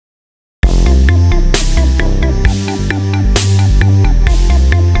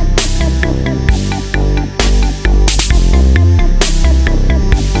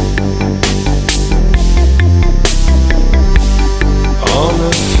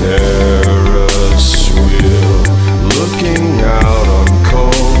Ferris wheel, looking out on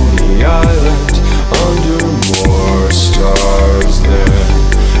Coney Island under more stars than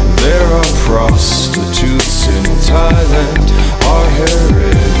there are prostitutes in Thailand. Our hair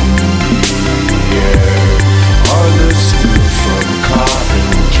in the air, our lips blue from cotton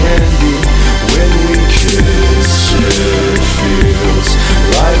candy. When we kiss, it feels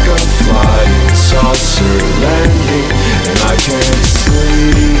like a flying saucer landing, and I can't sleep,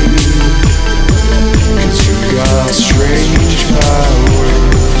 'cause you've got strange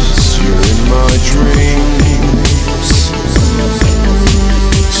powers. You're in my dreams,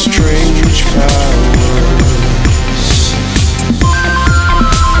 strange powers.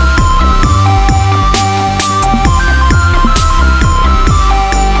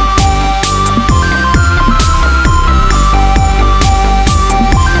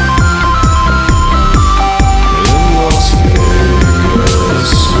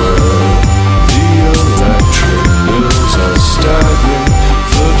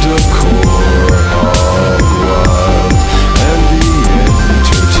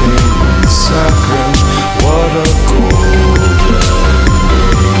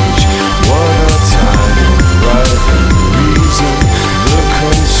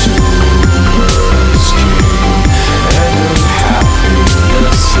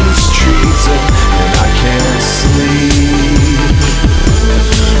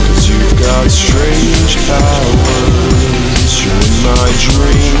 Strange powers, you're in my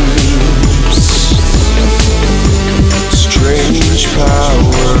dreams.